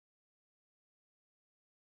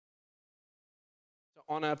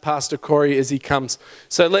honour Pastor Corey as he comes.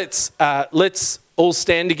 So let's all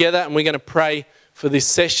stand together and we're going to pray for this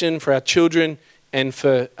session, for our children and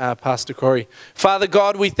for Pastor Corey. Father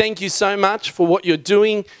God, we thank you so much for what you're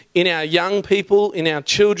doing in our young people, in our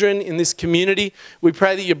children, in this community. We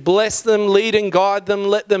pray that you bless them, lead and guide them,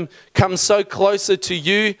 let them come so closer to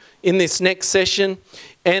you in this next session.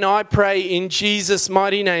 And I pray in Jesus'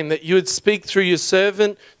 mighty name that you would speak through your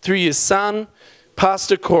servant, through your son,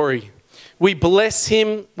 Pastor Corey. We bless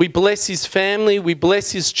him, we bless his family, we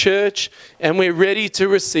bless his church, and we're ready to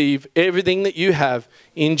receive everything that you have.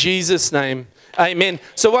 In Jesus' name, amen.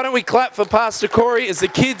 So why don't we clap for Pastor Corey as the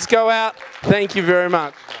kids go out. Thank you very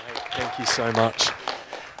much. Thank you so much.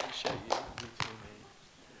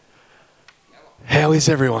 How is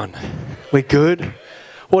everyone? We good?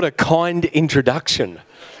 What a kind introduction.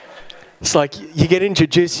 It's like you get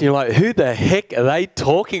introduced and you're like, who the heck are they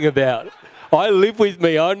talking about? I live with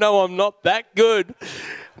me. I know I'm not that good.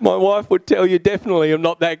 My wife would tell you definitely I'm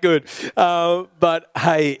not that good. But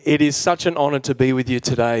hey, it is such an honour to be with you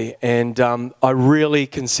today. And I really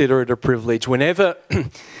consider it a privilege. If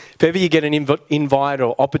ever you get an invite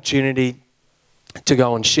or opportunity to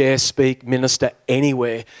go and share, speak, minister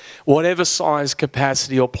anywhere, whatever size,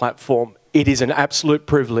 capacity or platform, it is an absolute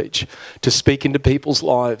privilege to speak into people's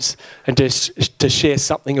lives and to share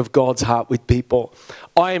something of God's heart with people.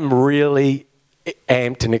 I am really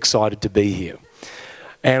amped and excited to be here.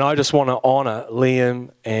 And I just want to honour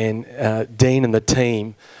Liam and Dean and the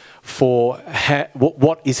team for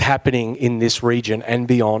what is happening in this region and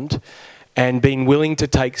beyond, and being willing to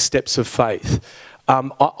take steps of faith.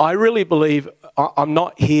 I really believe I'm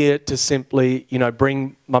not here to simply,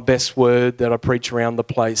 bring my best word that I preach around the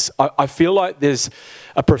place. I feel like there's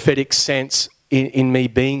a prophetic sense in me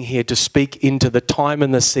being here to speak into the time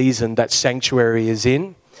and the season that Sanctuary is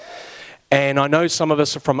in. And I know some of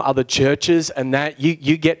us are from other churches, and that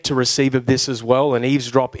you get to receive of this as well and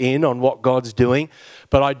eavesdrop in on what God's doing.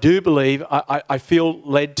 But I do believe, I feel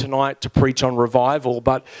led tonight to preach on revival.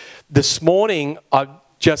 But this morning,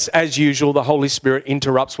 just as usual, the Holy Spirit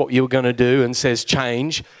interrupts what you were going to do and says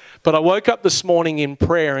change. But I woke up this morning in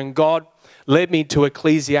prayer and God led me to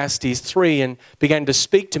Ecclesiastes 3 and began to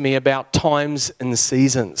speak to me about times and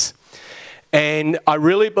seasons. And I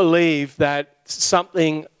really believe that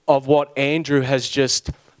something of what Andrew has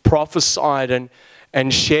just prophesied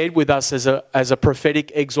and shared with us as a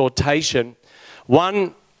prophetic exhortation.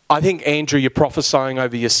 One, I think, Andrew, you're prophesying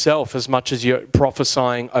over yourself as much as you're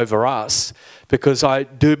prophesying over us, because I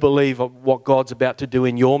do believe of what God's about to do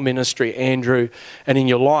in your ministry, Andrew, and in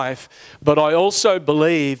your life. But I also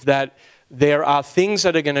believe that there are things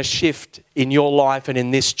that are going to shift in your life and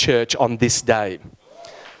in this church on this day.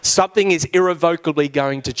 Something is irrevocably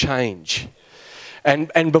going to change.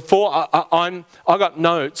 And before I got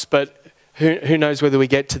notes, but who knows whether we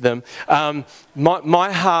get to them.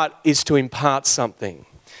 My heart is to impart something.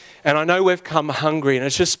 And I know we've come hungry, and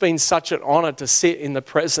it's just been such an honour to sit in the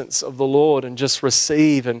presence of the Lord and just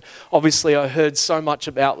receive. And obviously I heard so much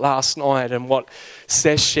about last night and what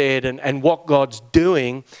Seth shared and what God's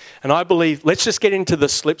doing. And I believe, let's just get into the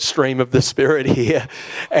slipstream of the Spirit here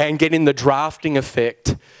and get in the drafting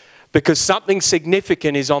effect, because something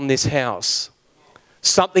significant is on this house.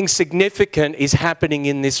 Something significant is happening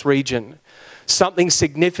in this region. Something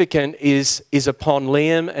significant is upon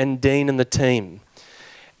Liam and Dean and the team.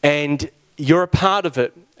 And you're a part of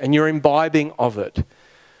it, and you're imbibing of it.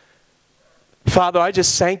 Father, I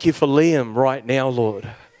just thank you for Liam right now, Lord.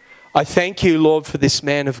 I thank you, Lord, for this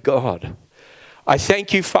man of God. I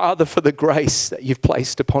thank you, Father, for the grace that you've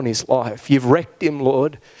placed upon his life. You've wrecked him,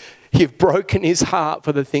 Lord. You've broken his heart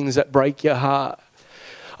for the things that break your heart.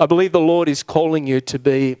 I believe the Lord is calling you to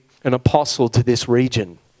be an apostle to this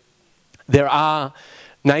region. There are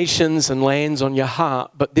nations and lands on your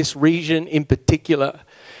heart, but this region in particular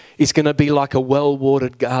is going to be like a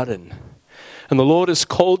well-watered garden. And the Lord has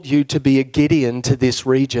called you to be a Gideon to this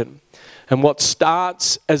region. And what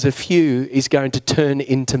starts as a few is going to turn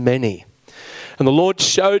into many. And the Lord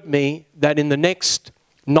showed me that in the next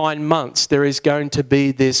 9 months, there is going to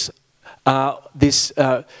be this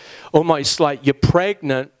almost like you're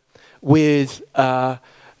pregnant with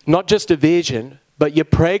not just a vision, but you're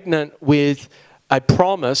pregnant with a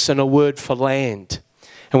promise and a word for land.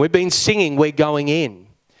 And we've been singing, We're Going In.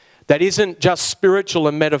 That isn't just spiritual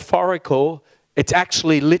and metaphorical, it's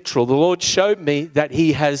actually literal. The Lord showed me that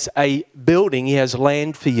he has a building, he has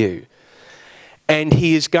land for you. and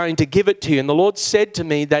he is going to give it to you. And the Lord said to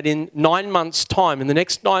me that in 9 months' time, in the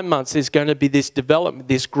next 9 months, there's going to be this development,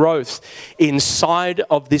 this growth inside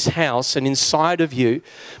of this house and inside of you.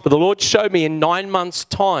 But the Lord showed me in 9 months'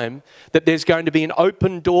 time that there's going to be an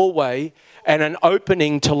open doorway and an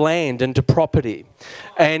opening to land and to property.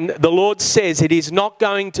 And the Lord says it is not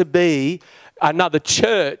going to be another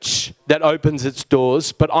church that opens its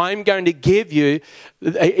doors, but I'm going to give you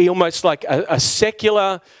almost like a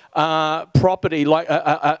secular property, like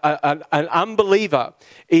an unbeliever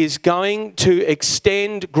is going to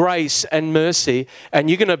extend grace and mercy,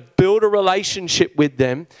 and you're going to build a relationship with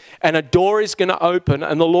them, and a door is going to open,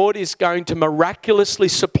 and the Lord is going to miraculously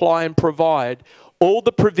supply and provide all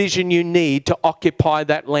the provision you need to occupy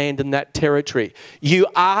that land and that territory. You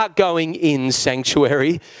are going in,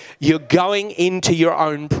 Sanctuary. You're going into your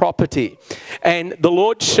own property. And the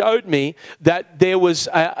Lord showed me that there was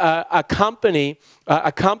a company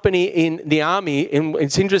in the army, and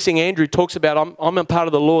it's interesting, Andrew talks about, I'm a part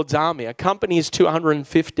of the Lord's army. A company is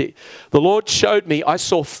 250. The Lord showed me, I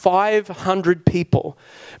saw 500 people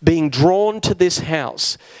being drawn to this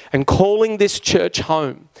house and calling this church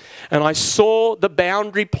home. And I saw the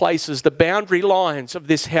boundary places, the boundary lines of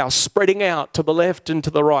this house spreading out to the left and to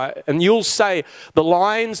the right. And you'll say,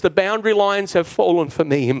 the boundary lines have fallen for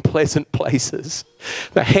me in pleasant places.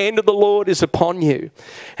 The hand of the Lord is upon you,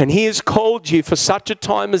 and he has called you for such a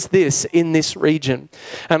time as this in this region.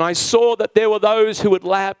 And I saw that there were those who would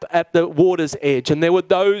lap at the water's edge, and there were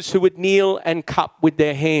those who would kneel and cup with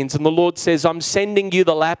their hands. And the Lord says, I'm sending you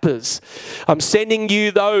the lappers. I'm sending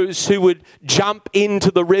you those who would jump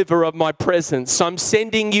into the river of my presence. I'm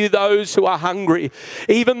sending you those who are hungry.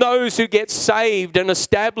 Even those who get saved and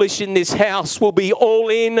established in this house will be all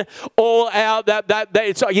in, all out.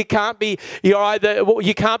 You can't be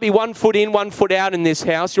 1 foot in, 1 foot out in this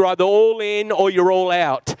house. You're either all in or you're all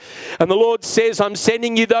out. And the Lord says, I'm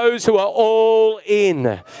sending you those who are all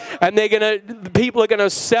in. And people are going to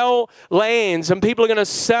sell lands, and people are going to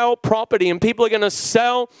sell property, and people are going to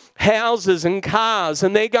sell houses and cars,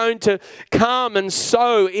 and they're going to come and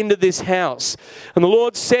sow into this house. And the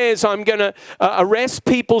Lord says, I'm going to arrest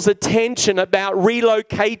people's attention about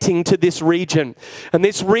relocating to this region. And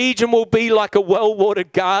this region will be like a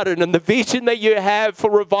well-watered garden, and the vision that you have for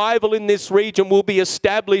revival in this region will be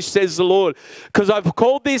established, says the Lord. Because I've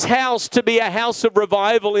called this house to be a house of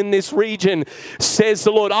revival in this region, says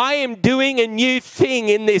the Lord. I am doing a new thing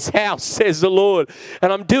in this house, says the Lord.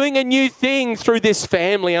 And I'm doing a new thing through this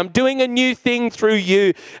family. I'm doing a new thing through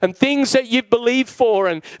you. And things that you've believed for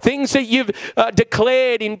and things that you've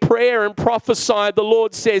declared in prayer and prophesied, the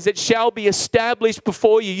Lord says it shall be established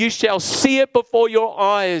before you. You shall see it before your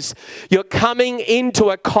eyes. You're coming into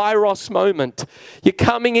a kairos moment. You're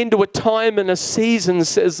coming into a time and a season,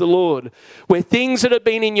 says the Lord, where things that have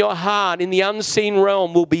been in your heart in the unseen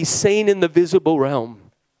realm will be seen in the visible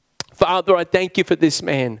realm. Father, I thank you for this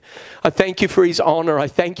man. I thank you for his honor. I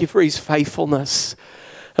thank you for his faithfulness.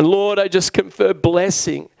 And Lord, I just confer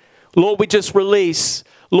blessing. Lord, we just release,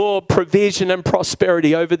 Lord, provision and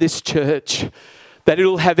prosperity over this church, that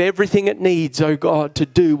it'll have everything it needs, oh God, to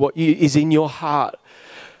do what is in your heart.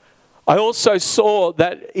 I also saw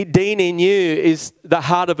that, Dean, in you is the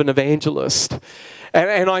heart of an evangelist.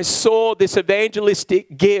 And I saw this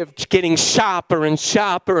evangelistic gift getting sharper and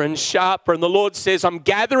sharper and sharper. And the Lord says, I'm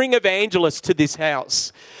gathering evangelists to this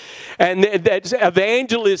house. And that's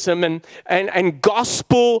evangelism and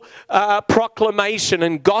gospel proclamation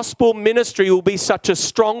and gospel ministry will be such a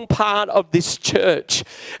strong part of this church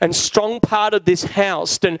and strong part of this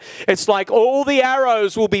house. And it's like all the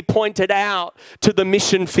arrows will be pointed out to the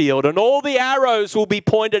mission field, and all the arrows will be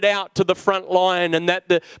pointed out to the front line, and that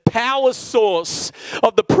the power source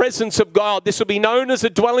of the presence of God, this will be known as a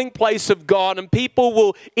dwelling place of God, and people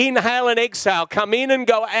will inhale and exhale, come in and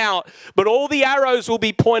go out, but all the arrows will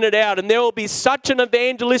be pointed out. And there will be such an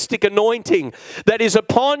evangelistic anointing that is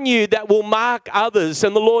upon you that will mark others.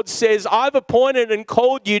 And the Lord says, I've appointed and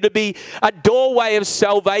called you to be a doorway of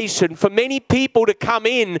salvation for many people to come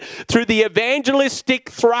in through the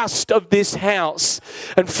evangelistic thrust of this house.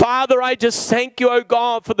 And Father, I just thank you, oh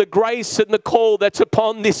God, for the grace and the call that's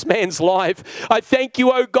upon this man's life. I thank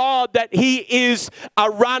you, oh God, that he is a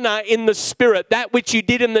runner in the spirit. That which you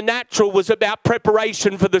did in the natural was about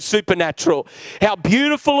preparation for the supernatural. How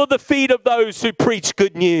beautiful are the feet of those who preach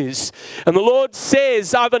good news. And the Lord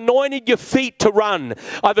says, I've anointed your feet to run.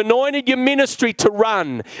 I've anointed your ministry to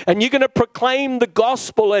run. And you're going to proclaim the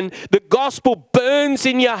gospel, and the gospel burns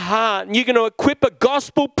in your heart. And you're going to equip a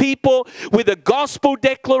gospel people with a gospel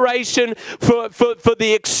declaration for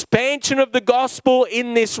the expansion of the gospel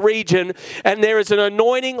in this region. And there is an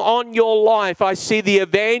anointing on your life. I see the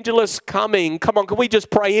evangelists coming. Come on, can we just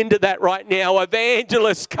pray into that right now?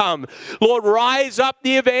 Evangelists come. Lord, rise up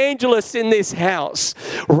the evangelists in this house.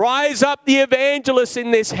 Rise up the evangelists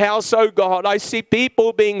in this house, oh God. I see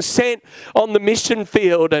people being sent on the mission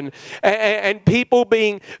field and people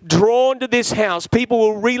being drawn to this house. People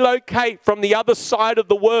will relocate from the other side of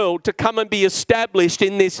the world to come and be established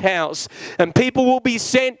in this house. And people will be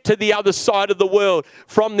sent to the other side of the world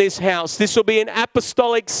from this house. This will be an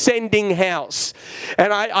apostolic sending house.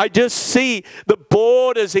 And I just see the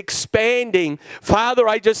borders expanding. Father,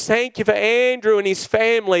 I just thank you for Andrew and his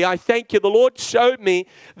family. I thank you. The Lord showed me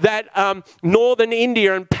that northern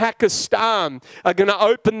India and Pakistan are going to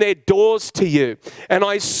open their doors to you. And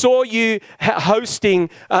I saw you hosting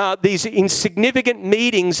these insignificant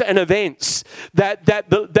meetings and events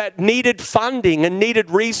that needed funding and needed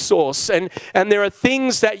resource. And there are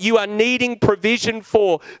things that you are needing provision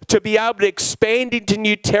for to be able to expand into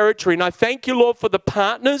new territory. And I thank you, Lord, for the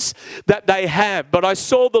partners that they have. But I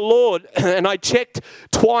saw the Lord, and I checked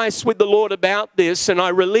twice with the Lord about this, and I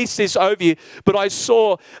released this over you, but I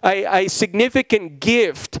saw a significant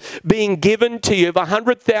gift being given to you of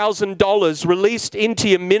 $100,000 released into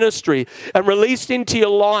your ministry and released into your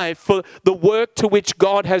life for the work to which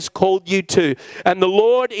God has called you to. And the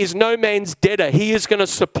Lord is no man's debtor. He is going to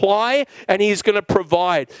supply and He is going to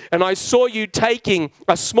provide. And I saw you taking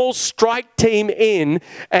a small strike team in,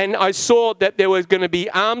 and I saw that there was going to be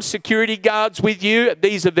armed security guards with you at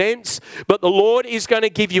these events, but the Lord is going to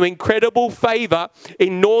give you incredible favor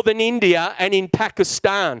in northern India and in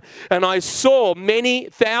Pakistan. And I saw many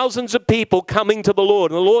thousands of people coming to the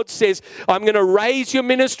Lord. And the Lord says, I'm going to raise your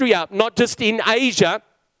ministry up, not just in Asia,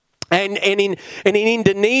 and in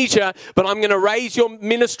Indonesia, but I'm going to raise your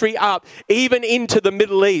ministry up even into the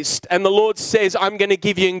Middle East. And the Lord says, I'm going to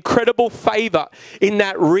give you incredible favor in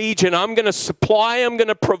that region. I'm going to supply, I'm going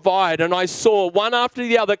to provide. And I saw one after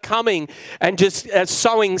the other coming and just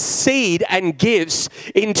sowing seed and gifts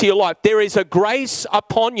into your life. There is a grace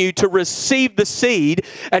upon you to receive the seed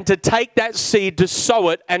and to take that seed, to sow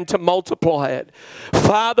it and to multiply it.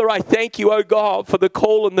 Father, I thank you, oh God, for the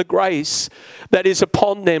call and the grace that is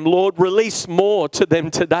upon them. Lord, release more to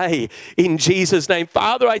them today in Jesus' name.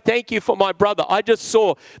 Father, I thank you for my brother. I just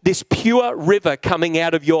saw this pure river coming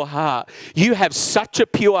out of your heart. You have such a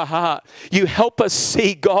pure heart. You help us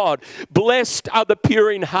see God. Blessed are the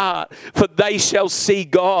pure in heart, for they shall see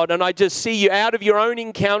God. And I just see you out of your own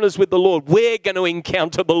encounters with the Lord. We're going to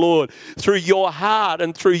encounter the Lord through your heart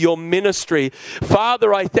and through your ministry.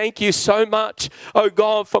 Father, I thank you so much, oh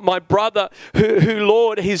God, for my brother who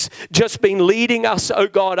Lord, has just been leading us, oh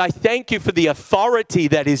God. I thank you for the authority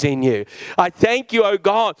that is in you. I thank you, oh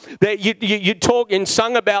God, that you talk and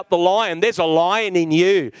sung about the lion. There's a lion in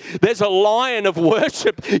you. There's a lion of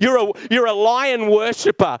worship. You're a lion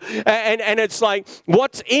worshiper. And it's like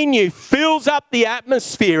what's in you fills up the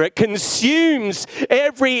atmosphere. It consumes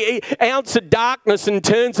every ounce of darkness and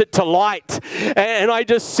turns it to light. And I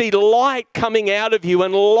just see light coming out of you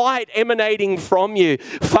and light emanating from you.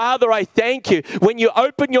 Father, I thank you. When you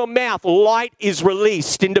open your mouth, light is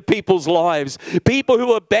released into people's lives. People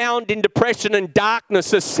who are bound in depression and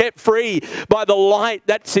darkness are set free by the light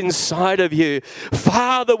that's inside of you.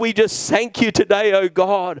 Father, we just thank you today, oh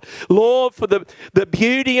God, Lord, for the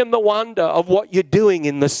beauty and the wonder of what you're doing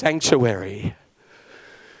in the sanctuary.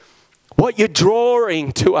 What you're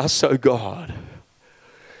drawing to us, oh God.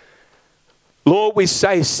 Lord, we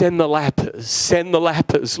say, send the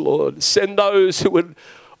lappers, Lord. Send those who would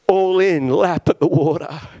all in, lap at the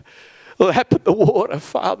water. Lap at the water,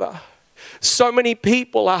 Father. So many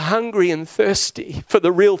people are hungry and thirsty for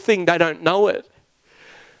the real thing. They don't know it.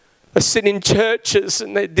 They sit in churches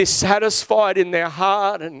and they're dissatisfied in their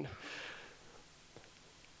heart and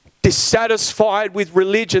dissatisfied with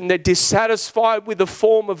religion. They're dissatisfied with the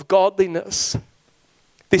form of godliness.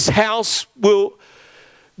 This house will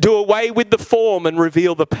do away with the form and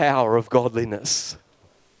reveal the power of godliness.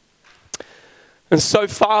 And so,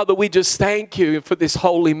 Father, we just thank you for this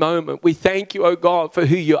holy moment. We thank you, oh God, for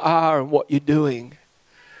who you are and what you're doing.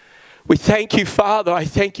 We thank you, Father. I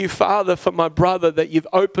thank you, Father, for my brother, that you've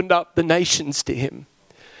opened up the nations to him.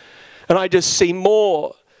 And I just see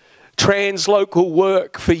more translocal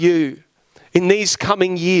work for you in these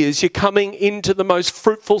coming years. You're coming into the most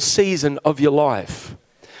fruitful season of your life.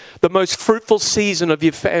 the most fruitful season of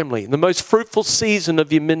your family, the most fruitful season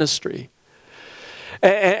of your ministry.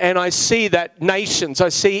 And I see that nations, I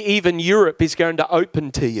see even Europe is going to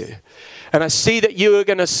open to you. And I see that you are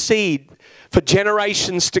going to seed for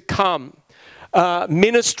generations to come.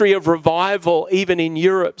 Ministry of revival even in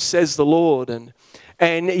Europe, says the Lord.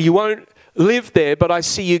 And you won't live there, but I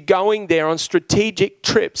see you going there on strategic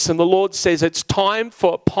trips. And the Lord says it's time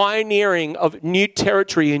for pioneering of new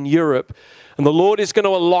territory in Europe. And the Lord is going to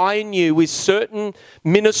align you with certain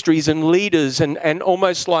ministries and leaders and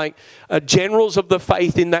almost like generals of the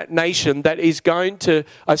faith in that nation that is going to,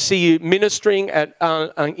 I see you ministering at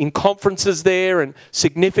in conferences there and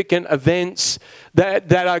significant events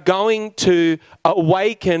that are going to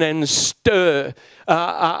awaken and stir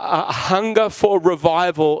a hunger for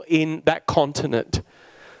revival in that continent.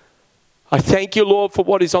 I thank you, Lord, for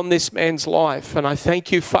what is on this man's life. And I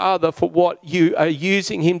thank you, Father, for what you are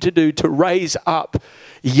using him to do to raise up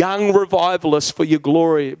young revivalists for your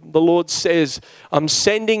glory. The Lord says, I'm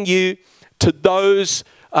sending you to those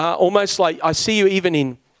almost like, I see you even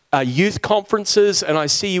in youth conferences, and I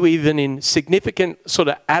see you even in significant sort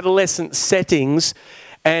of adolescent settings.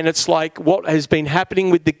 And it's like what has been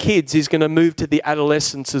happening with the kids is going to move to the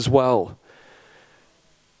adolescents as well.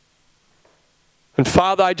 And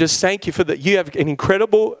Father, I just thank you for that. You have an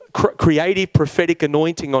incredible creative prophetic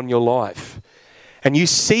anointing on your life. And you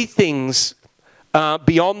see things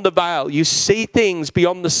beyond the veil. You see things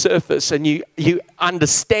beyond the surface, and you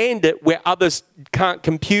understand it where others can't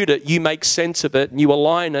compute it. You make sense of it and you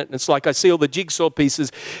align it. And it's like I see all the jigsaw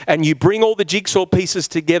pieces, and you bring all the jigsaw pieces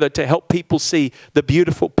together to help people see the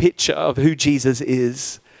beautiful picture of who Jesus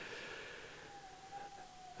is.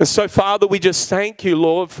 And so, Father, we just thank you,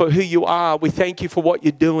 Lord, for who you are. We thank you for what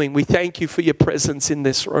you're doing. We thank you for your presence in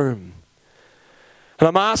this room. And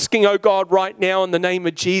I'm asking, oh God, right now in the name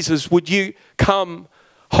of Jesus, would you come,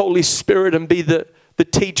 Holy Spirit, and be the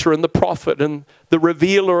teacher and the prophet and the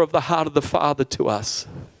revealer of the heart of the Father to us.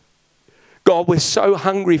 God, we're so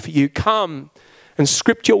hungry for you. Come and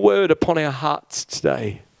script your word upon our hearts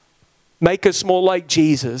today. Make us more like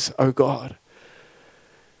Jesus, oh God.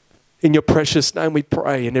 In your precious name we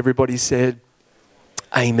pray. And everybody said,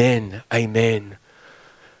 amen, amen.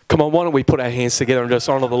 Come on, why don't we put our hands together and just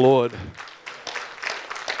honor the Lord.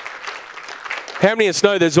 How many of us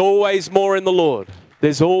know there's always more in the Lord?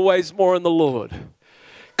 There's always more in the Lord.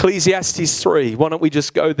 Ecclesiastes 3, why don't we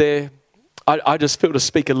just go there? I just feel to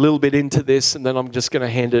speak a little bit into this, and then I'm just going to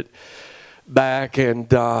hand it back.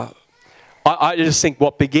 And I just think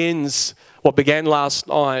what began last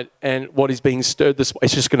night and what is being stirred this way,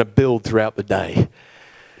 it's just going to build throughout the day.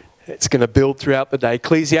 It's going to build throughout the day.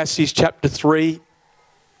 Ecclesiastes chapter 3,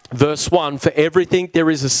 verse 1, for everything there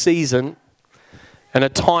is a season and a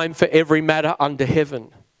time for every matter under heaven.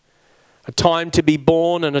 A time to be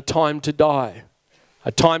born and a time to die.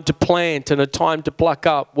 A time to plant and a time to pluck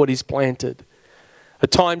up what is planted. A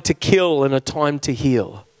time to kill and a time to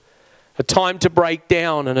heal. A time to break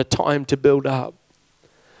down and a time to build up.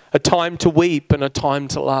 A time to weep and a time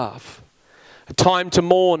to laugh. A time to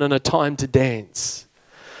mourn and a time to dance.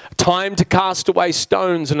 A time to cast away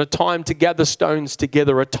stones and a time to gather stones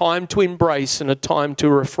together. A time to embrace and a time to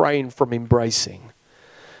refrain from embracing.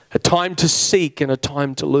 A time to seek and a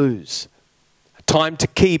time to lose. A time to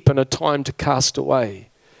keep and a time to cast away.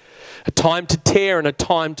 A time to tear and a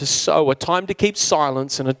time to sow. A time to keep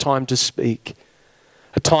silence and a time to speak.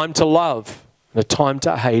 A time to love and a time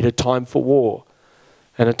to hate. A time for war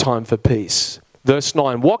and a time for peace. Verse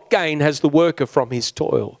 9, what gain has the worker from his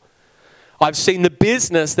toil? I've seen the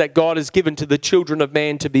business that God has given to the children of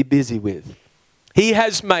man to be busy with. He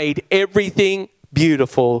has made everything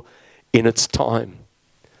beautiful in its time.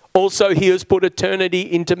 Also, he has put eternity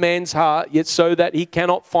into man's heart, yet so that he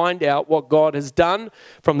cannot find out what God has done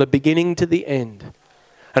from the beginning to the end.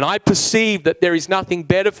 And I perceive that there is nothing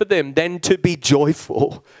better for them than to be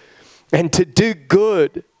joyful and to do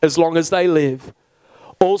good as long as they live.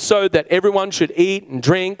 Also, that everyone should eat and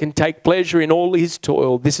drink and take pleasure in all his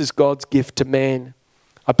toil. This is God's gift to man.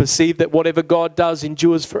 I perceive that whatever God does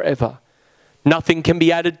endures forever. Nothing can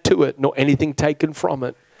be added to it, nor anything taken from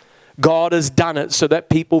it. God has done it so that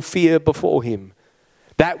people fear before him.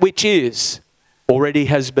 That which is already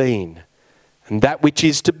has been, and that which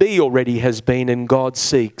is to be already has been, and God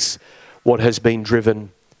seeks what has been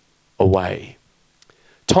driven away.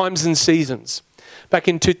 Times and seasons. Back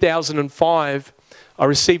in 2005, I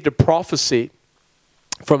received a prophecy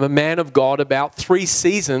from a man of God about 3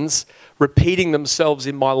 seasons repeating themselves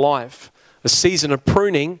in my life. A season of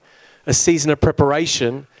pruning, a season of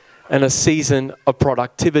preparation, and a season of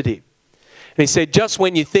productivity. And he said, just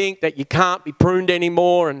when you think that you can't be pruned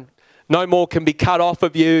anymore and No more can be cut off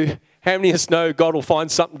of you. How many of us know God will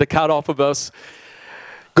find something to cut off of us?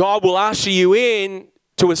 God will usher you in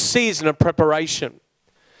to a season of preparation.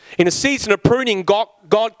 In a season of pruning,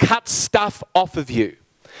 God cuts stuff off of you.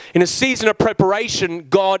 In a season of preparation,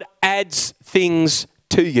 God adds things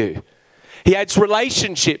to you. He adds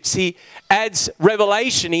relationships. He adds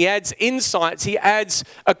revelation. He adds insights. He adds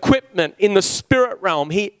equipment in the spirit realm.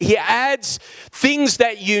 He adds things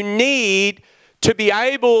that you need to be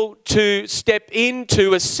able to step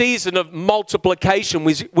into a season of multiplication,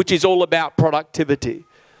 which is all about productivity.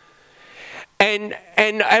 And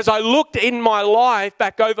as I looked in my life,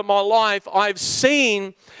 back over my life, I've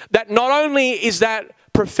seen that not only is that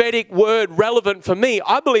prophetic word relevant for me,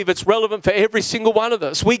 I believe it's relevant for every single one of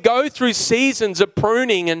us. We go through seasons of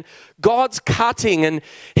pruning and God's cutting and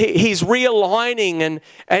He's realigning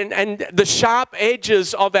and the sharp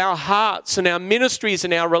edges of our hearts and our ministries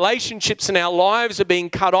and our relationships and our lives are being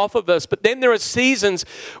cut off of us. But then there are seasons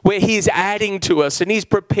where He's adding to us and He's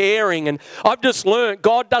preparing. And I've just learned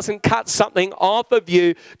God doesn't cut something off of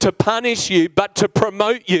you to punish you, but to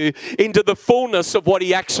promote you into the fullness of what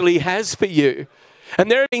He actually has for you. And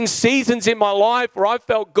there have been seasons in my life where I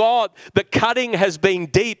felt, God, the cutting has been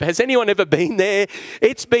deep. Has anyone ever been there?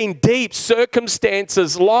 It's been deep.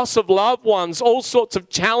 Circumstances, loss of loved ones, all sorts of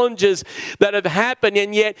challenges that have happened.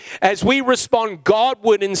 And yet, as we respond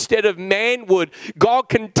Godward instead of manward, God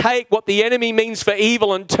can take what the enemy means for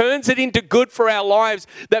evil and turns it into good for our lives,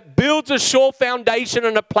 that builds a sure foundation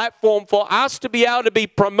and a platform for us to be able to be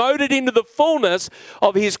promoted into the fullness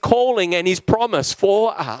of His calling and His promise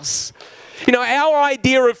for us. You know, our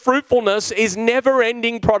idea of fruitfulness is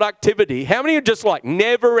never-ending productivity. How many are just like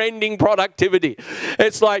never-ending productivity?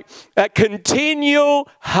 It's like a continual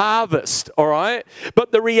harvest, all right?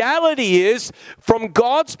 But the reality is, from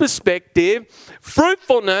God's perspective,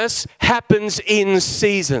 fruitfulness happens in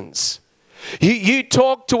seasons. You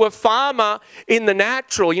talk to a farmer in the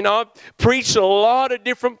natural. You know, I've preached a lot of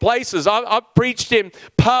different places. I've preached in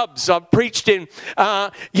pubs. I've preached in,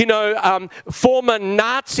 former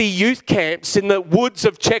Nazi youth camps in the woods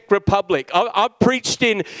of Czech Republic. I've preached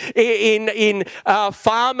in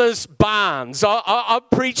farmers' barns. I've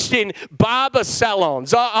preached in barber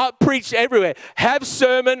salons. I've preached everywhere. Have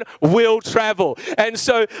sermon, will travel. And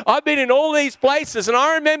so I've been in all these places. And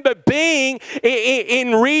I remember being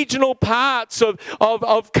in regional parts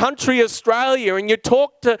of country Australia, and you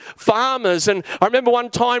talk to farmers. And I remember one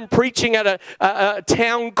time preaching at a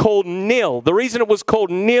town called Nil. The reason it was called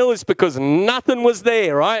Nil is because nothing was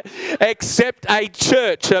there, right? Except a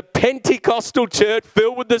church, a Pentecostal church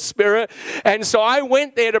filled with the Spirit. And so I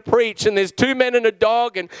went there to preach, and there's 2 men and a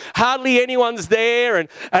dog, and hardly anyone's there. And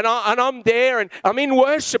I'm there, and I'm in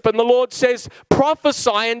worship, and the Lord says, prophesy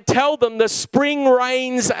and tell them the spring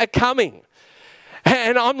rains are coming.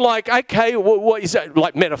 And I'm like, okay, what is that?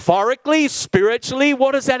 Like metaphorically, spiritually,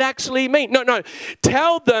 what does that actually mean? No.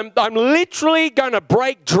 Tell them I'm literally going to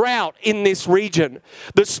break drought in this region.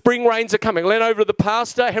 The spring rains are coming. I went over to the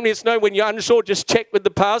pastor. How many of us know when you're unsure, just check with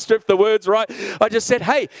the pastor if the word's right? I just said,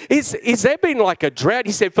 hey, is there been like a drought?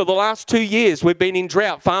 He said, for the last 2 years, we've been in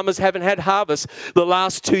drought. Farmers haven't had harvest the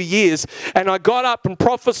last 2 years. And I got up and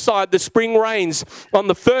prophesied the spring rains. On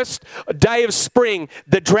the first day of spring,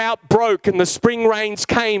 the drought broke and the spring rains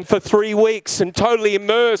came for 3 weeks and totally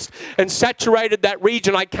immersed and saturated that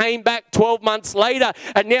region. I came back 12 months later,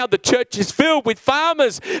 and now the church is filled with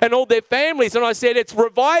farmers and all their families. And I said, it's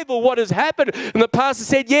revival, what has happened? And the pastor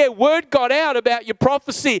said, yeah, word got out about your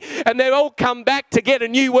prophecy, and they've all come back to get a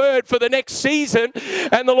new word for the next season.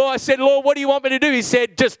 And I said, Lord, what do you want me to do? He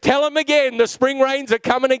said, just tell them again, the spring rains are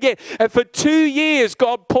coming again. And for 2 years,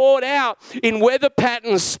 God poured out in weather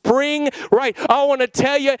patterns, spring rain. I want to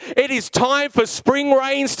tell you, it is time for spring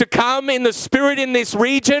rains to come in the Spirit in this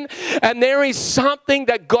region. And there is something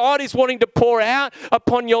that God is wanting to pour out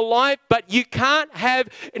upon your life, but you can't have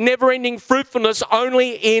never-ending fruitfulness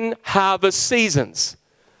only in harvest seasons.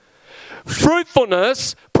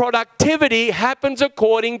 Fruitfulness, productivity happens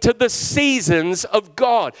according to the seasons of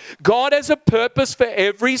God. God has a purpose for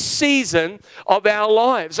every season of our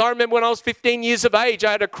lives. I remember when I was 15 years of age,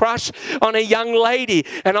 I had a crush on a young lady,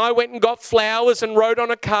 and I went and got flowers and wrote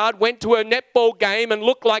on a card, went to a netball game and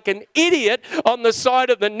looked like an idiot on the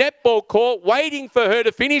side of the netball court waiting for her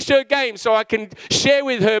to finish her game so I can share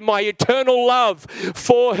with her my eternal love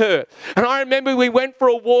for her. And I remember we went for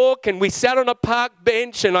a walk and we sat on a park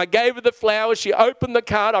bench and I gave her the flowers. She opened the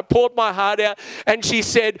card. I poured my heart out and she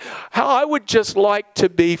said, I would just like to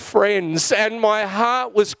be friends. And my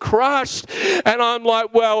heart was crushed. And I'm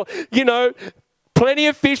like, well, plenty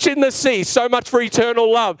of fish in the sea. So much for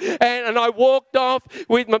eternal love. And I walked off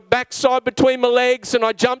with my backside between my legs, and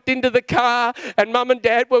I jumped into the car, and Mum and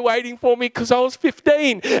Dad were waiting for me because I was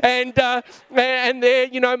 15. And there,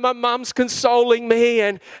 you know, my mum's consoling me,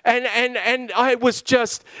 and I was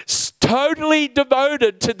just totally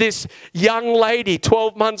devoted to this young lady.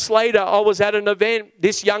 12 months later, I was at an event.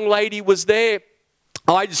 This young lady was there.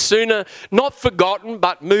 I'd sooner not forgotten,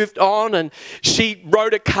 but moved on, and she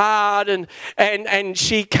wrote a card, and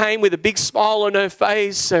she came with a big smile on her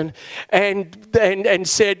face, and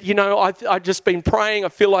said, you know, I've just been praying. I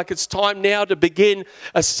feel like it's time now to begin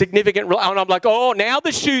a significant. And I'm like, oh, now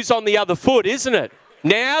the shoe's on the other foot, isn't it?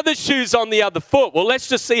 Now the shoe's on the other foot. Well, let's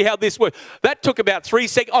just see how this works. That took about 3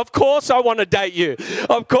 seconds. Of course I want to date you.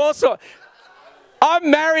 Of course I'm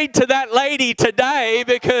married to that lady today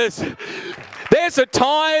because there's a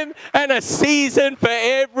time and a season for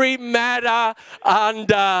every matter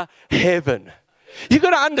under heaven. You've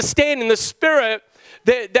got to understand in the Spirit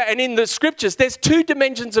and in the Scriptures, there's 2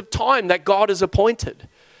 dimensions of time that God has appointed.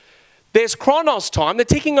 There's chronos time, the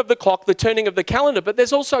ticking of the clock, the turning of the calendar, but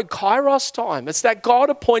there's also kairos time. It's that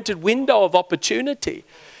God-appointed window of opportunity.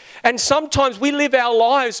 And sometimes we live our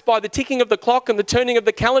lives by the ticking of the clock and the turning of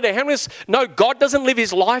the calendar. How many of us know God doesn't live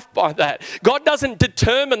his life by that? God doesn't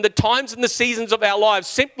determine the times and the seasons of our lives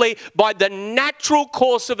simply by the natural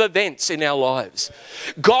course of events in our lives.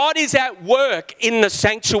 God is at work in the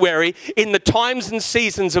sanctuary in the times and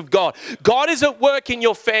seasons of God. God is at work in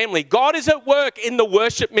your family. God is at work in the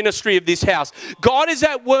worship ministry of this house. God is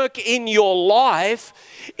at work in your life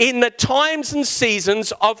in the times and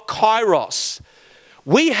seasons of Kairos.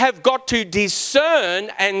 We have got to discern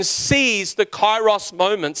and seize the Kairos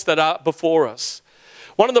moments that are before us.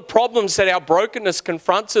 One of the problems that our brokenness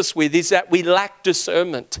confronts us with is that we lack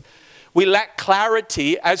discernment. We lack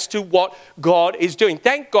clarity as to what God is doing.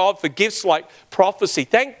 Thank God for gifts like prophecy.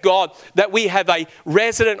 Thank God that we have a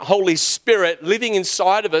resident Holy Spirit living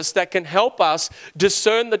inside of us that can help us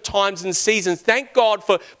discern the times and seasons. Thank God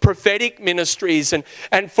for prophetic ministries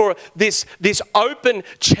and for this open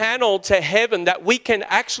channel to heaven that we can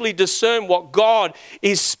actually discern what God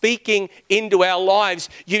is speaking into our lives.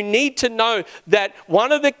 You need to know that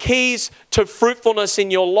one of the keys to fruitfulness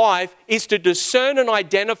in your life is to discern and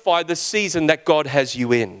identify the season that God has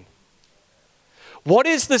you in. What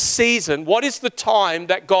is the season? What is the time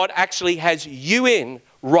that God actually has you in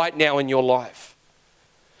right now in your life?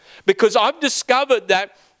 Because I've discovered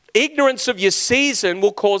that ignorance of your season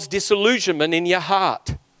will cause disillusionment in your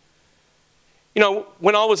heart. You know,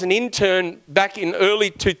 when I was an intern back in early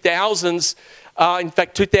 2000s, in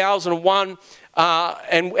fact 2001,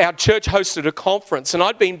 and our church hosted a conference, and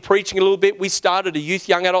I'd been preaching a little bit. We started a youth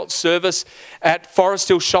young adult service at Forest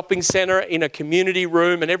Hill Shopping Centre in a community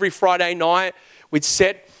room, and every Friday night we'd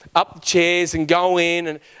set up the chairs and go in,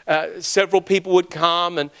 and several people would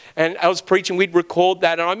come, and I was preaching. We'd record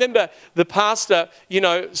that, and I remember the pastor, you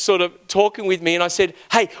know, sort of talking with me, and I said,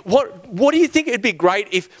 hey, what do you think it'd be great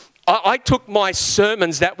if I took my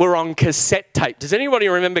sermons that were on cassette tape. Does anybody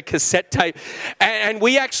remember cassette tape? And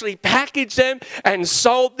we actually packaged them and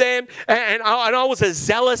sold them. And I was a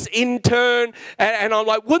zealous intern. And I'm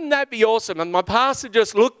like, wouldn't that be awesome? And my pastor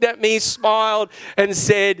just looked at me, smiled, and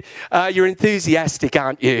said, you're enthusiastic,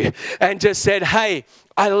 aren't you? And just said, hey,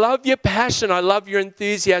 I love your passion. I love your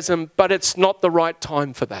enthusiasm, but it's not the right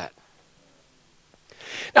time for that.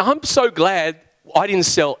 Now, I'm so glad I didn't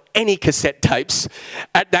sell any cassette tapes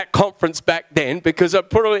at that conference back then, because I'd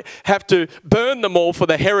probably have to burn them all for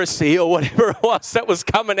the heresy or whatever it was that was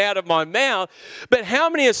coming out of my mouth. But how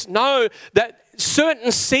many of us know that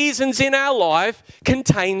certain seasons in our life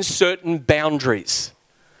contain certain boundaries?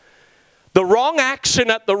 The wrong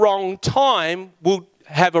action at the wrong time will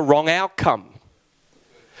have a wrong outcome.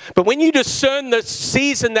 But when you discern the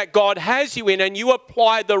season that God has you in and you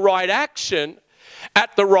apply the right action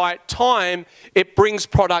at the right time, it brings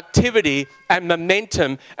productivity and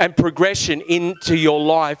momentum and progression into your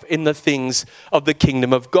life in the things of the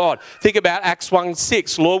kingdom of God. Think about Acts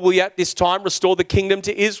 1:6. Lord, will you at this time restore the kingdom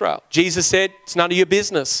to Israel? Jesus said, it's none of your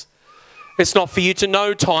business. It's not for you to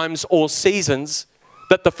know times or seasons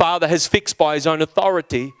that the Father has fixed by his own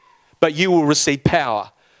authority, but you will receive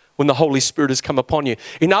power when the Holy Spirit has come upon you.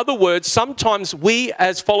 In other words, sometimes we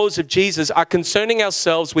as followers of Jesus are concerning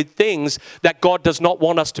ourselves with things that God does not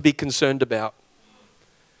want us to be concerned about.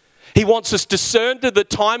 He wants us to discern to the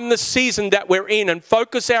time and the season that we're in and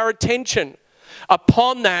focus our attention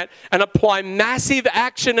upon that and apply massive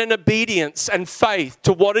action and obedience and faith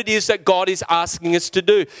to what it is that God is asking us to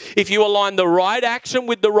do. If you align the right action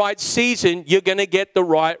with the right season, you're going to get the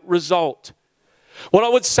right result. What I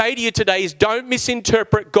would say to you today is don't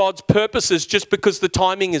misinterpret God's purposes just because the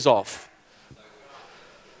timing is off.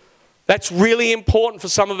 That's really important for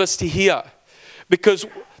some of us to hear, because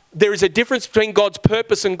there is a difference between God's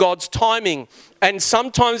purpose and God's timing. And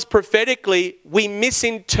sometimes prophetically, we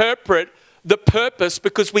misinterpret the purpose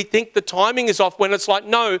because we think the timing is off, when it's like,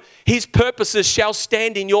 no, his purposes shall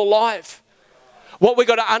stand in your life. What we've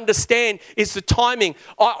got to understand is the timing.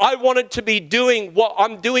 I wanted to be doing what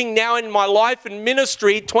I'm doing now in my life and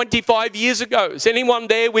ministry 25 years ago. Is anyone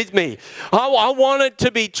there with me? I wanted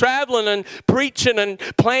to be traveling and preaching and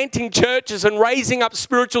planting churches and raising up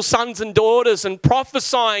spiritual sons and daughters and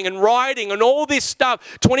prophesying and writing and all this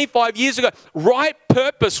stuff 25 years ago. Right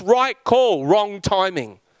purpose, right call, wrong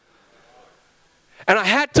timing. And I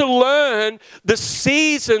had to learn the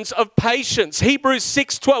seasons of patience. Hebrews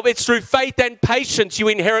 6:12, it's through faith and patience you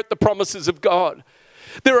inherit the promises of God.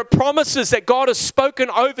 There are promises that God has spoken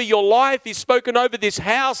over your life. He's spoken over this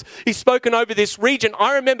house. He's spoken over this region.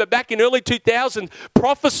 I remember back in early 2000s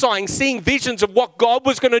prophesying, seeing visions of what God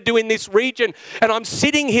was going to do in this region. And I'm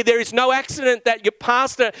sitting here. There is no accident that your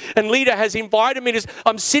pastor and leader has invited me to.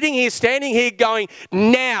 I'm sitting here, standing here going,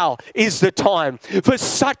 now is the time for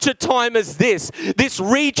such a time as this. This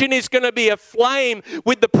region is going to be aflame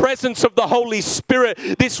with the presence of the Holy Spirit.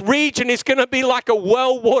 This region is going to be like a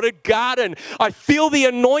well-watered garden. I feel the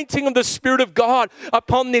anointing of the Spirit of God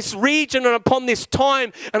upon this region and upon this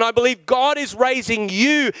time. And I believe God is raising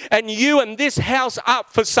you and this house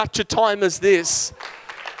up for such a time as this.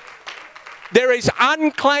 There is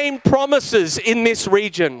unclaimed promises in this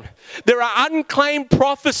region. There are unclaimed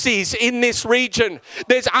prophecies in this region.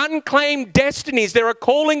 There's unclaimed destinies. There are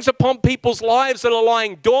callings upon people's lives that are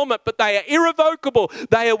lying dormant, but they are irrevocable.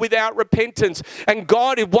 They are without repentance. And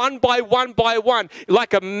God, one by one,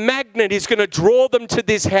 like a magnet, is going to draw them to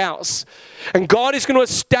this house. And God is going to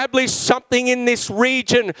establish something in this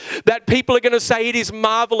region that people are going to say, it is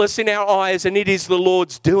marvelous in our eyes and it is the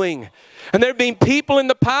Lord's doing. And there have been people in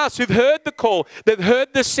the past who've heard the call, they've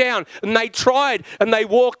heard the sound, and they tried and they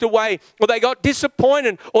walked away, or they got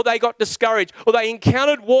disappointed, or they got discouraged, or they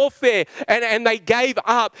encountered warfare and they gave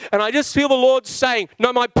up. And I just feel the Lord saying,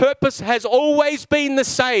 no, my purpose has always been the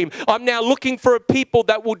same. I'm now looking for a people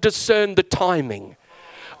that will discern the timing.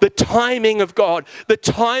 The timing of God, the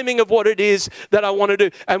timing of what it is that I want to do.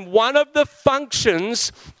 And one of the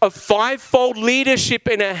functions of fivefold leadership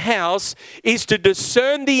in a house is to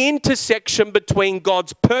discern the intersection between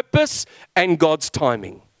God's purpose and God's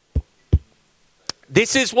timing.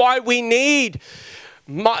 This is why we need,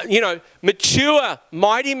 mature,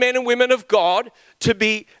 mighty men and women of God to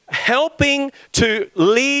be helping to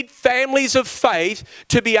lead families of faith,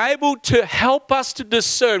 to be able to help us to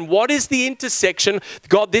discern what is the intersection.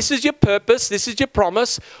 God, this is your purpose, this is your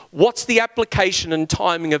promise. What's the application and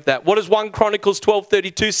timing of that? What does 1 Chronicles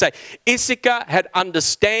 12:32 say? Issachar had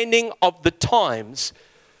understanding of the times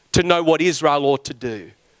to know what Israel ought to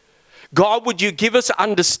do. God, would you give us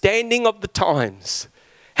understanding of the times?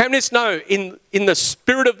 How many of us know in the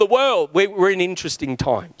spirit of the world, we're in interesting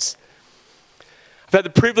times? I've had the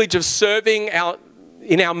privilege of serving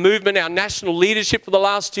in our movement, our national leadership for the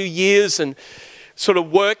last 2 years, and sort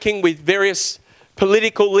of working with various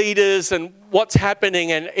political leaders and what's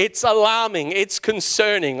happening, and it's alarming, it's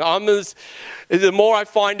concerning. The more I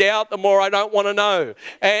find out, the more I don't want to know.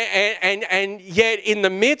 And yet in the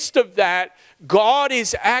midst of that, God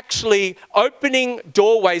is actually opening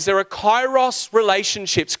doorways. There are kairos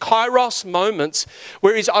relationships, kairos moments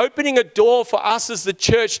where he's opening a door for us as the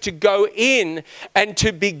church to go in and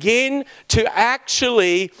to begin to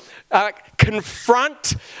actually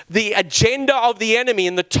confront the agenda of the enemy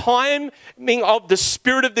and the timing of the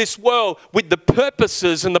spirit of this world with the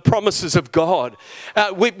purposes and the promises of God.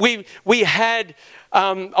 We had...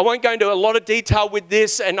 I won't go into a lot of detail with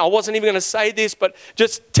this, and I wasn't even going to say this, but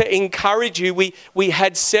just to encourage you, we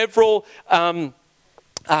had several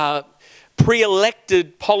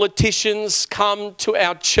pre-elected politicians come to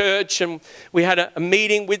our church, and we had a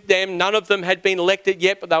meeting with them. None of them had been elected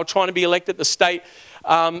yet, but they were trying to be elected at the state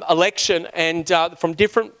election, and from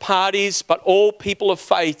different parties, but all people of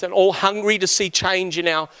faith and all hungry to see change in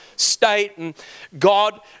our state. And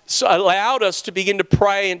God allowed us to begin to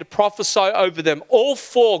pray and to prophesy over them. All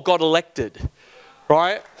four got elected,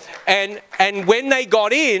 right? And when they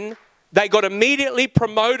got in, they got immediately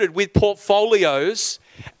promoted with portfolios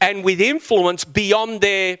and with influence beyond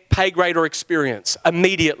their pay grade or experience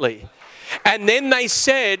immediately. And then they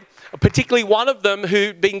said, particularly one of them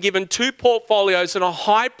who'd been given 2 portfolios and a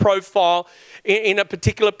high profile in a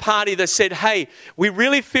particular party, that said, hey, we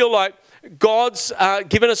really feel like God's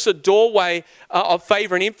given us a doorway of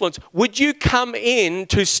favour and influence. Would you come in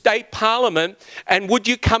to state parliament, and would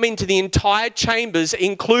you come into the entire chambers,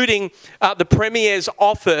 including the Premier's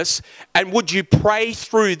office, and would you pray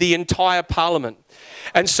through the entire parliament?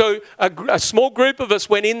 And so a small group of us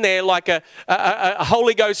went in there like a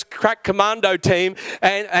Holy Ghost crack commando team,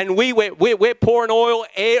 and we're pouring oil.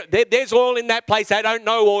 There's oil in that place. They don't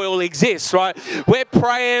know oil exists, right? We're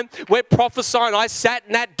praying, we're prophesying. I sat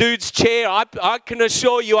in that dude's chair. I can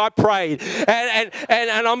assure you I prayed.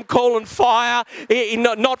 And I'm calling fire,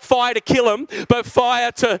 not fire to kill him, but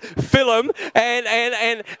fire to fill him.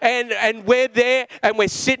 And we're there, and we're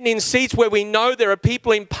sitting in seats where we know there are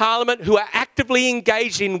people in Parliament who are actively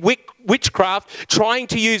engaged in witchcraft, trying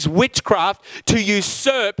to use witchcraft to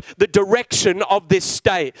usurp the direction of this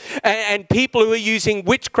state. And people who are using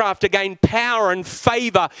witchcraft to gain power and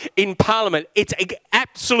favour in Parliament. It's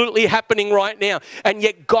absolutely happening right now. And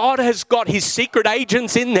yet God has got his secret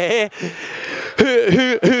agents in there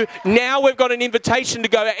who now we've got an invitation to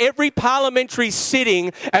go to every parliamentary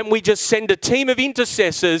sitting, and we just send a team of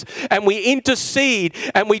intercessors and we intercede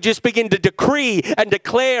and we just begin to decree and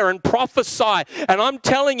declare and prophesy. And I'm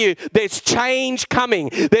telling you, there's change coming.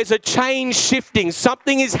 There's a change shifting.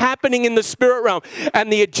 Something is happening in the spirit realm.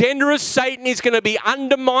 And the agenda of Satan is going to be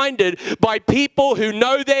undermined by people who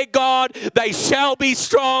know their God. They shall be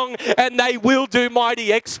strong and they will do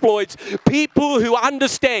mighty exploits. People who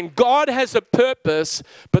understand God has a purpose,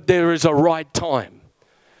 but there is a right time.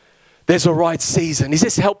 There's a right season. Is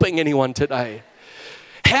this helping anyone today?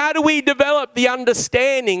 How do we develop the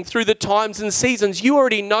understanding through the times and seasons? You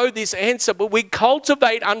already know this answer, but we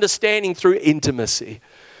cultivate understanding through intimacy.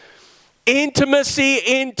 Intimacy,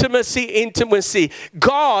 intimacy, intimacy.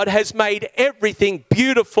 God has made everything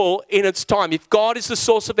beautiful in its time. If God is the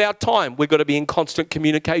source of our time, we've got to be in constant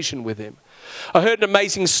communication with him. I heard an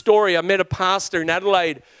amazing story. I met a pastor in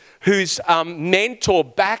Adelaide whose mentor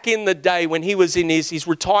back in the day when he was in he's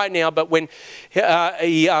retired now, but when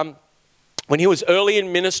he was early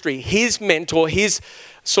in ministry, his mentor, his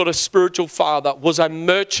sort of spiritual father, was a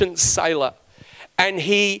merchant sailor. And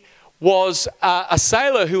he was a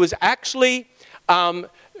sailor who was actually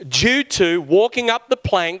due to walking up the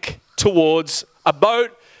plank towards a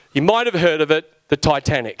boat. You might have heard of it, the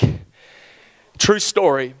Titanic. True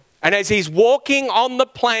story. And as he's walking on the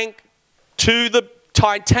plank to the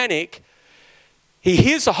Titanic, he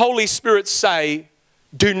hears the Holy Spirit say,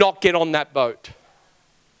 "Do not get on that boat.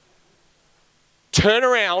 Turn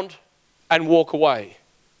around and walk away."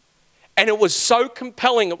 And it was so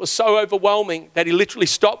compelling, it was so overwhelming that he literally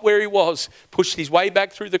stopped where he was, pushed his way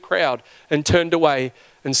back through the crowd and turned away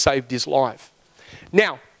and saved his life.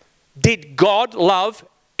 Now, did God love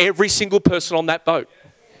every single person on that boat?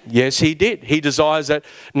 Yes, he did. He desires that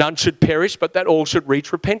none should perish, but that all should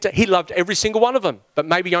reach repentance. He loved every single one of them, but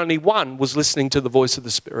maybe only one was listening to the voice of the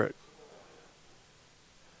Spirit.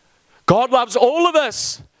 God loves all of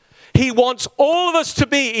us. He wants all of us to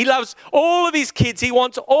be. He loves all of his kids. He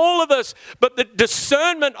wants all of us. But the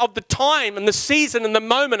discernment of the time and the season and the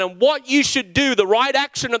moment and what you should do, the right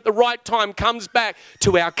action at the right time, comes back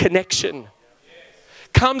to our connection.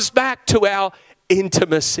 Comes back to our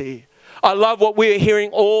intimacy. I love what we're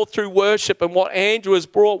hearing all through worship and what Andrew has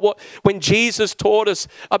brought. When Jesus taught us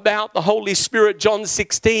about the Holy Spirit, John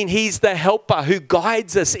 16, he's the helper who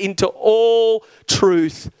guides us into all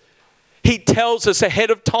truth. He tells us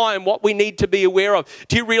ahead of time what we need to be aware of.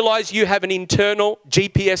 Do you realize you have an internal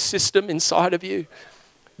GPS system inside of you?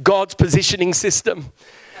 God's positioning system.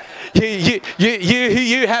 You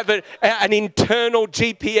have an internal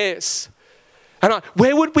GPS. And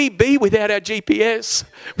where would we be without our GPS?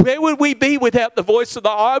 Where would we be without the voice of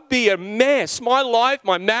I'd be a mess. My life,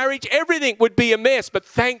 my marriage, everything would be a mess. But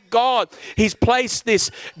thank God he's placed this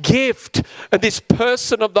gift and this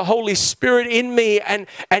person of the Holy Spirit in me, and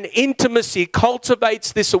intimacy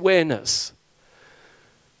cultivates this awareness.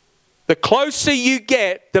 The closer you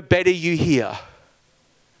get, the better you hear.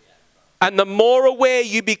 And the more aware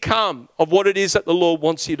you become of what it is that the Lord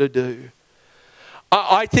wants you to do.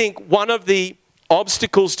 I think one of the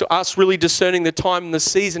obstacles to us really discerning the time and the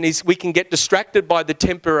season is we can get distracted by the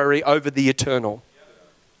temporary over the eternal.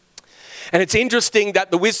 And it's interesting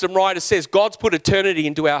that the wisdom writer says God's put eternity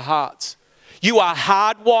into our hearts. You are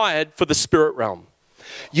hardwired for the spirit realm.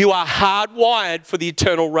 You are hardwired for the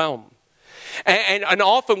eternal realm. And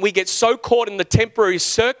often we get so caught in the temporary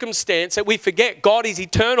circumstance that we forget God is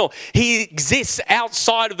eternal. He exists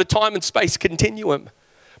outside of the time and space continuum.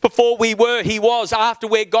 Before we were, he was. After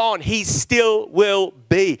we're gone, he still will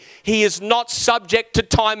be. He is not subject to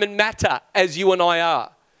time and matter as you and I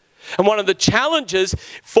are. And one of the challenges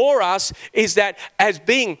for us is that as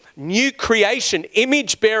being new creation,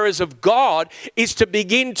 image bearers of God, is to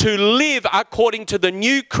begin to live according to the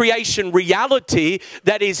new creation reality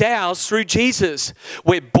that is ours through Jesus.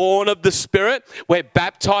 We're born of the Spirit. We're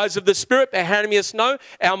baptized of the Spirit. But how many of us know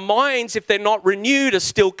our minds, if they're not renewed, are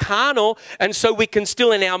still carnal. And so we can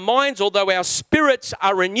still in our minds, although our spirits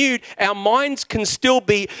are renewed, our minds can still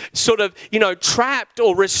be sort of, trapped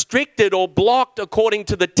or restricted or blocked according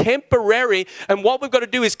to the temporary. And what we've got to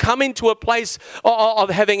do is come into a place of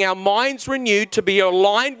having our minds renewed to be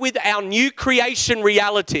aligned with our new creation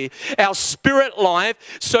reality, our spirit life,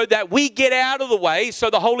 so that we get out of the way so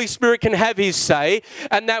the Holy Spirit can have his say,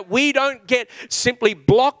 and that we don't get simply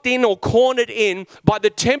blocked in or cornered in by the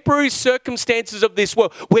temporary circumstances of this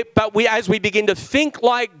world. But as we begin to think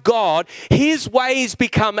like God, his ways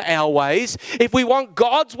become our ways. If we want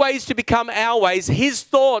God's ways to become our ways, his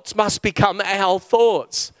thoughts must become our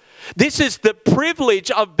thoughts. This is the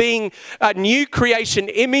privilege of being a new creation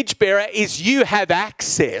image bearer, is you have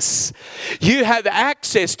access. You have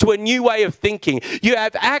access to a new way of thinking. You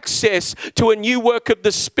have access to a new work of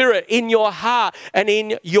the Spirit in your heart and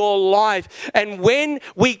in your life. And when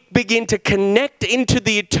we begin to connect into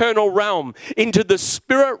the eternal realm, into the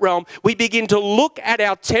spirit realm, we begin to look at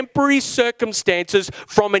our temporary circumstances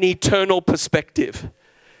from an eternal perspective.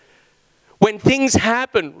 When things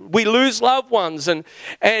happen, we lose loved ones. And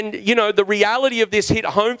the reality of this hit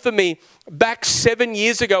home for me back 7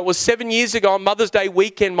 years ago. It was 7 years ago on Mother's Day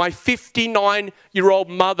weekend. My 59-year-old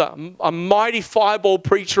mother, a mighty fireball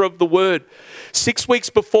preacher of the word. 6 weeks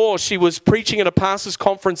before, she was preaching at a pastor's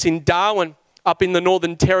conference in Darwin up in the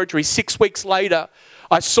Northern Territory. 6 weeks later,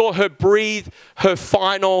 I saw her breathe her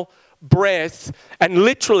final breath, and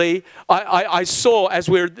literally I saw, as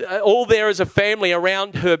we were all there as a family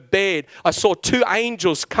around her bed, I saw two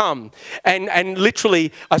angels come and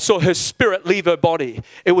literally I saw her spirit leave her body.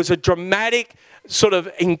 It was a dramatic sort of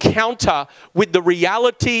encounter with the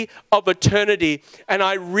reality of eternity, and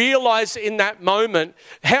I realized in that moment,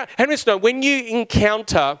 how many of us know when you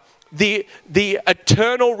encounter the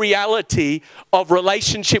eternal reality of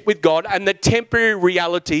relationship with God and the temporary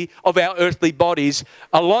reality of our earthly bodies,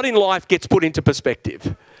 a lot in life gets put into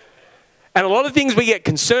perspective. And a lot of things we get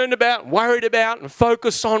concerned about, worried about, and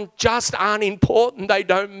focused on just aren't important. They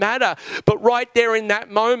don't matter. But right there in that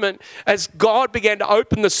moment, as God began to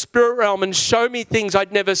open the spirit realm and show me things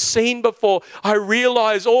I'd never seen before, I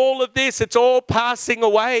realized all of this, it's all passing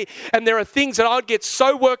away. And there are things that I'd get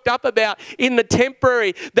so worked up about in the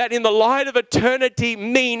temporary that in the light of eternity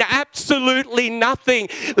mean absolutely nothing.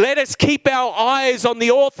 Let us keep our eyes on the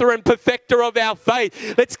author and perfecter of our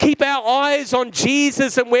faith. Let's keep our eyes on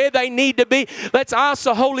Jesus and where they need to be. Let's ask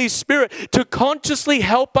the Holy Spirit to consciously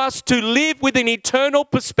help us to live with an eternal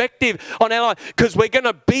perspective on our life, because we're going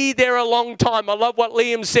to be there a long time. I love what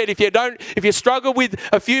Liam said. If you struggle with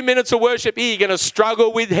a few minutes of worship here, you're going to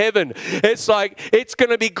struggle with heaven. It's like, it's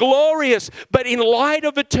going to be glorious. But in light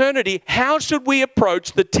of eternity, how should we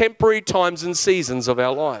approach the temporary times and seasons of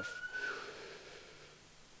our life?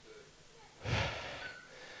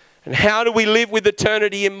 And how do we live with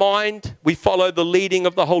eternity in mind? We follow the leading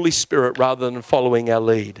of the Holy Spirit rather than following our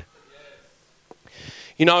lead.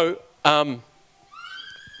 I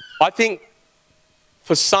think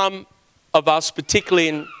for some of us, particularly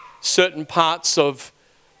in certain parts of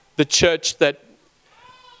the church that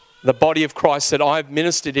the body of Christ that I've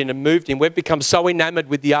ministered in and moved in, we've become so enamored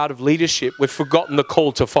with the art of leadership, we've forgotten the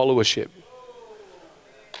call to followership.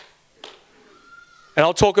 And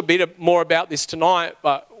I'll talk a bit more about this tonight,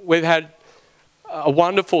 but we've had a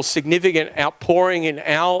wonderful, significant outpouring in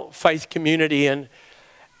our faith community. And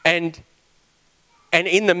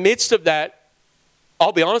in the midst of that,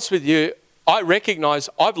 I'll be honest with you, I recognize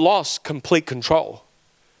I've lost complete control.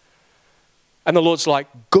 And the Lord's like,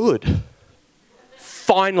 good,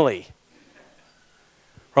 finally.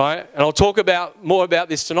 Right? And I'll talk more about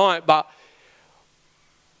this tonight, but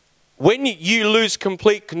when you lose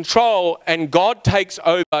complete control and God takes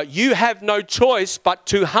over, you have no choice but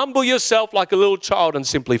to humble yourself like a little child and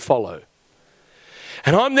simply follow.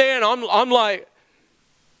 And I'm there and I'm like,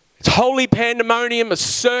 it's holy pandemonium, a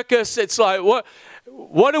circus. It's like,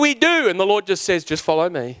 what do we do? And the Lord just says, just follow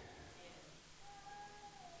me.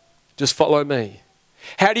 Just follow me.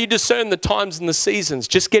 How do you discern the times and the seasons?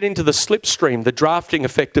 Just get into the slipstream, the drafting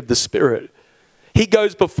effect of the Spirit. He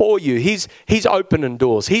goes before you. He's opening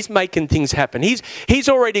doors. He's making things happen. He's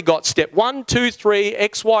already got step 1, 2, 3,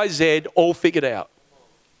 X, Y, Z all figured out.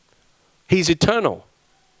 He's eternal.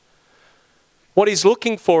 What he's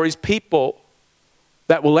looking for is people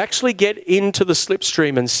that will actually get into the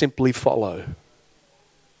slipstream and simply follow.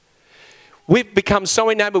 We've become so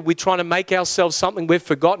enamored with trying to make ourselves something we've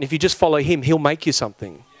forgotten. If you just follow him, he'll make you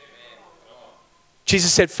something.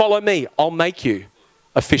 Jesus said, follow me, I'll make you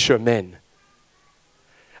a fisher of men.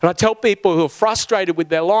 And I tell people who are frustrated with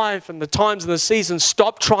their life and the times and the seasons,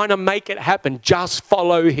 stop trying to make it happen. Just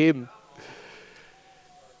follow him.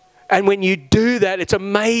 And when you do that, it's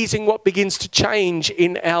amazing what begins to change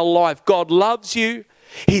in our life. God loves you.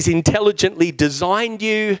 He's intelligently designed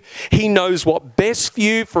you. He knows what's best for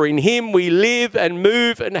you, for in him we live and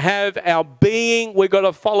move and have our being. We've got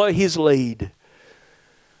to follow his lead.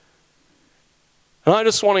 And I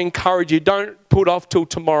just want to encourage you, don't put off till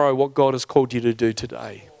tomorrow what God has called you to do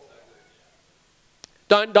today.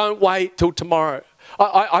 Don't wait till tomorrow.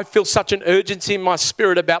 I feel such an urgency in my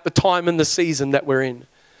spirit about the time and the season that we're in.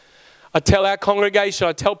 I tell our congregation,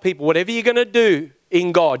 I tell people, whatever you're going to do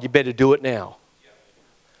in God, you better do it now.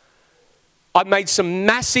 I've made some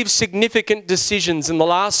massive, significant decisions in the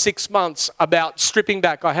last 6 months about stripping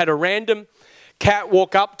back. I had a random cat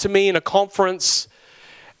walk up to me in a conference,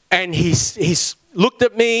 and he's looked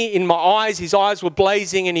at me in my eyes. His eyes were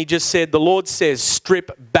blazing, and he just said, the Lord says,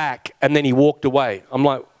 strip back. And then he walked away. I'm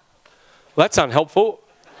like, well, that's unhelpful.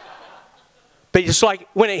 But it's like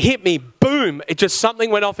when it hit me, boom, it just something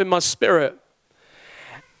went off in my spirit.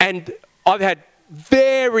 And I've had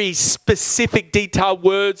very specific, detailed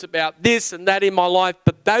words about this and that in my life.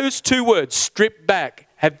 But those 2 words, strip back,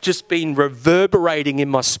 have just been reverberating in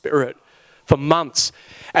my spirit for months.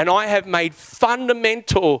 And I have made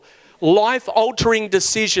fundamental, life-altering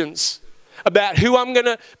decisions about who I'm going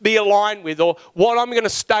to be aligned with, or what I'm going to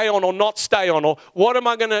stay on or not stay on, or what am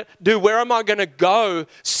I going to do, where am I going to go,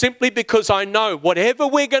 simply because I know whatever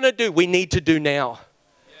we're going to do, we need to do now.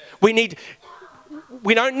 We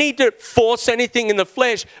don't need to force anything in the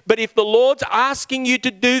flesh, but if the Lord's asking you to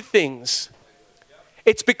do things,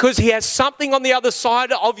 it's because he has something on the other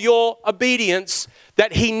side of your obedience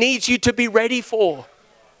that he needs you to be ready for.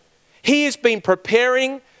 He has been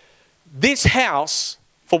preparing this house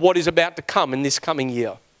for what is about to come in this coming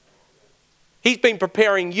year. He's been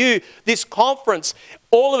preparing you, this conference,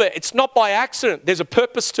 all of it. It's not by accident. There's a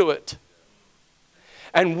purpose to it.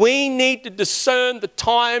 And we need to discern the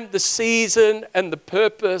time, the season, and the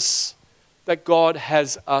purpose that God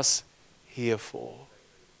has us here for.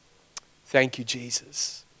 Thank you,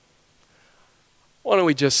 Jesus. Why don't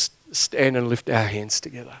we just stand and lift our hands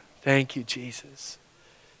together? Thank you, Jesus.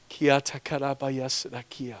 Kia takarabaya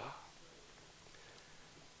sadakia.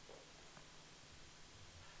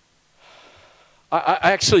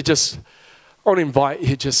 I actually just want to invite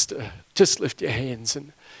you just lift your hands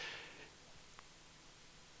and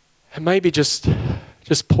maybe just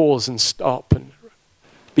pause and stop and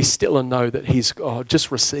be still and know that he's God.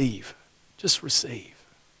 Just receive. Just receive.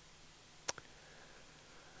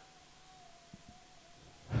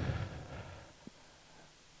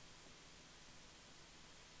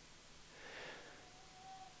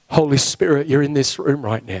 Holy Spirit, you're in this room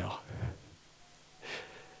right now.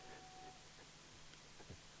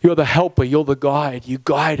 You're the helper, you're the guide. You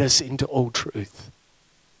guide us into all truth.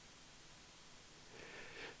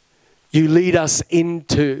 You lead us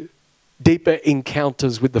into deeper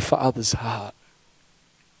encounters with the Father's heart.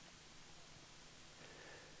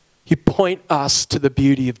 You point us to the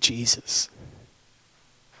beauty of Jesus.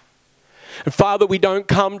 And Father, we don't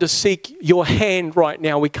come to seek your hand right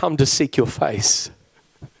now. We come to seek your face.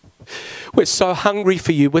 We're so hungry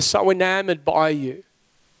for you. We're so enamored by you.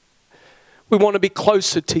 We want to be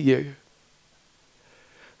closer to you.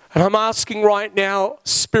 And I'm asking right now,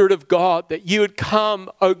 Spirit of God, that you would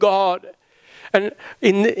come, oh God, and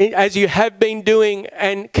as you have been doing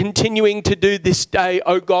and continuing to do this day,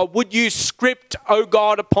 oh God, would you script, oh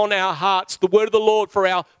God, upon our hearts the word of the Lord for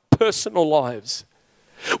our personal lives?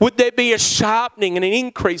 Would there be a sharpening and an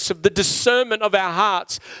increase of the discernment of our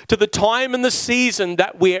hearts to the time and the season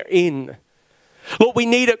that we're in? Lord, we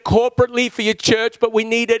need it corporately for your church, but we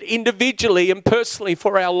need it individually and personally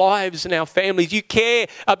for our lives and our families. You care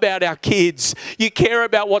about our kids. You care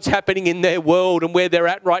about what's happening in their world and where they're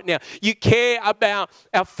at right now. You care about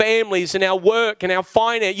our families and our work and our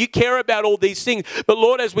finance. You care about all these things. But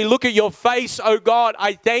Lord, as we look at your face, oh God,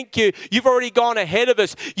 I thank you. You've already gone ahead of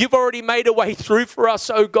us. You've already made a way through for us,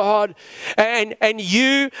 oh God. And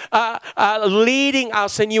you are leading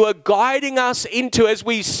us and you are guiding us into, as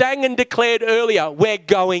we sang and declared earlier, area, we're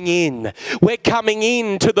going in. We're coming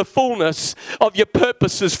into the fullness of your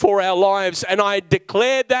purposes for our lives. And I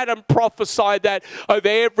declare that and prophesy that over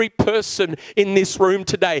every person in this room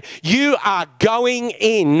today. You are going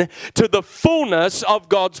in to the fullness of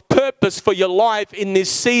God's purpose for your life in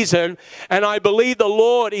this season. And I believe the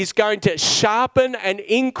Lord is going to sharpen and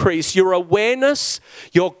increase your awareness,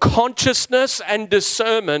 your consciousness and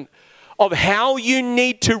discernment of how you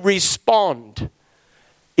need to respond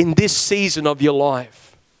in this season of your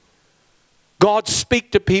life. God,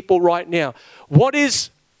 speak to people right now. What is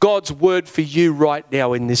God's word for you right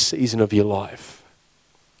now in this season of your life?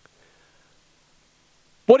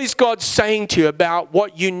 What is God saying to you about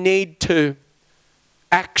what you need to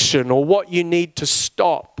action, or what you need to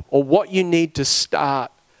stop, or what you need to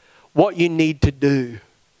start, what you need to do?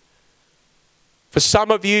 For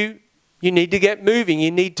some of you, you need to get moving.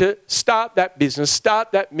 You need to start that business,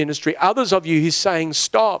 start that ministry. Others of you, He's saying,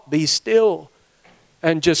 stop, be still,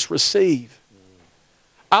 and just receive.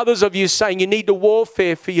 Others of you saying you need to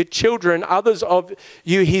warfare for your children. Others of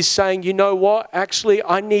you, He's saying, you know what? Actually,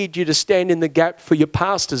 I need you to stand in the gap for your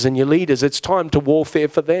pastors and your leaders. It's time to warfare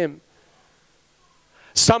for them.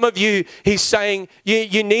 Some of you, He's saying,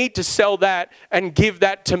 you need to sell that and give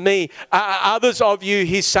that to me. Others of you,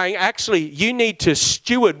 He's saying, actually, you need to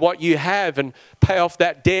steward what you have and pay off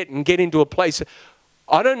that debt and get into a place.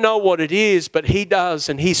 I don't know what it is, but He does,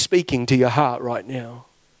 and He's speaking to your heart right now.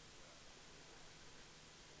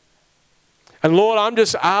 And Lord, I'm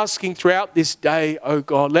just asking throughout this day, oh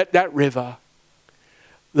God, let that river,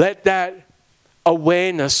 let that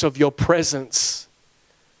awareness of your presence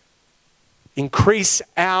increase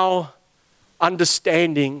our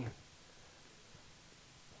understanding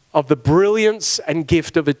of the brilliance and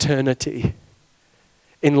gift of eternity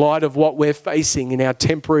in light of what we're facing in our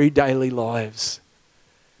temporary daily lives.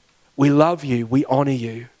 We love you, we honor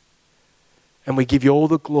you, and we give you all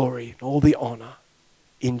the glory and all the honor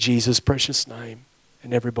in Jesus' precious name.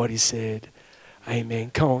 And everybody said,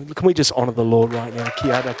 amen. Come on, can we just honor the Lord right now?